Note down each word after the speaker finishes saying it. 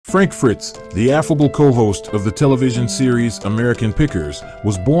Frank Fritz, the affable co-host of the television series American Pickers,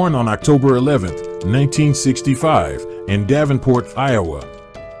 was born on October 11, 1965, in Davenport, Iowa.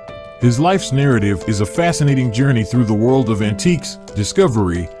 His life's narrative is a fascinating journey through the world of antiques,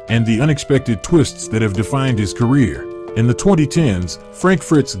 discovery, and the unexpected twists that have defined his career. In the 2010s, Frank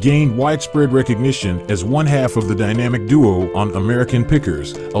Fritz gained widespread recognition as one half of the dynamic duo on American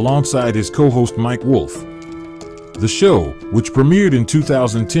Pickers, alongside his co-host Mike Wolfe. The show, which premiered in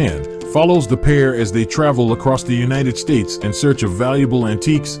 2010, follows the pair as they travel across the United States in search of valuable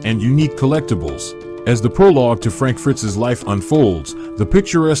antiques and unique collectibles. As the prologue to Frank Fritz's life unfolds, the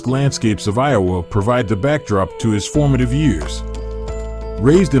picturesque landscapes of Iowa provide the backdrop to his formative years.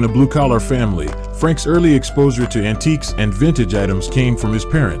 Raised in a blue-collar family, Frank's early exposure to antiques and vintage items came from his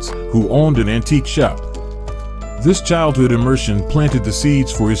parents, who owned an antique shop. This childhood immersion planted the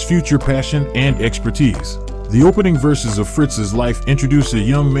seeds for his future passion and expertise. The opening verses of Fritz's life introduce a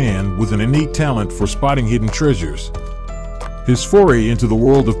young man with an innate talent for spotting hidden treasures. His foray into the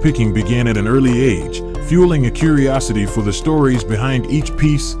world of picking began at an early age, fueling a curiosity for the stories behind each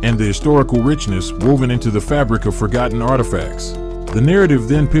piece and the historical richness woven into the fabric of forgotten artifacts. The narrative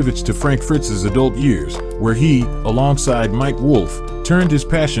then pivots to Frank Fritz's adult years, where he, alongside Mike Wolfe, turned his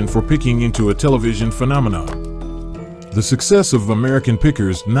passion for picking into a television phenomenon. The success of American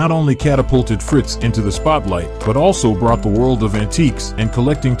Pickers not only catapulted Fritz into the spotlight, but also brought the world of antiques and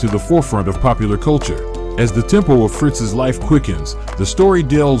collecting to the forefront of popular culture. As the tempo of Fritz's life quickens, the story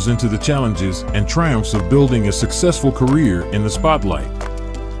delves into the challenges and triumphs of building a successful career in the spotlight.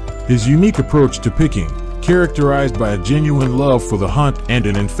 His unique approach to picking, characterized by a genuine love for the hunt and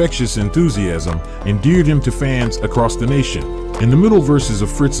an infectious enthusiasm, endeared him to fans across the nation. In the middle verses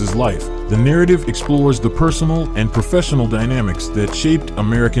of Fritz's life, the narrative explores the personal and professional dynamics that shaped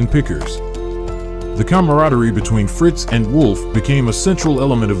American Pickers. The camaraderie between Fritz and Wolfe became a central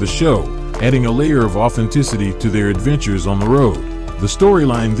element of the show, adding a layer of authenticity to their adventures on the road. The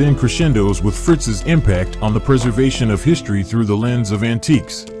storyline then crescendos with Fritz's impact on the preservation of history through the lens of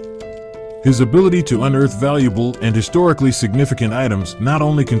antiques. His ability to unearth valuable and historically significant items not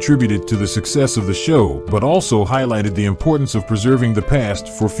only contributed to the success of the show, but also highlighted the importance of preserving the past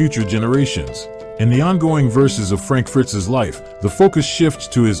for future generations. In the ongoing verses of Frank Fritz's life, the focus shifts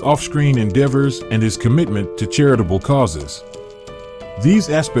to his off-screen endeavors and his commitment to charitable causes. These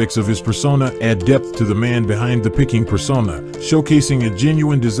aspects of his persona add depth to the man behind the picking persona, showcasing a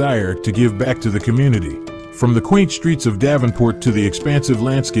genuine desire to give back to the community. From the quaint streets of Davenport to the expansive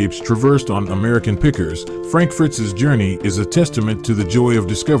landscapes traversed on American Pickers, Frank Fritz's journey is a testament to the joy of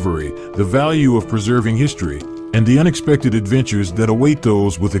discovery, the value of preserving history, and the unexpected adventures that await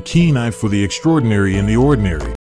those with a keen eye for the extraordinary in the ordinary.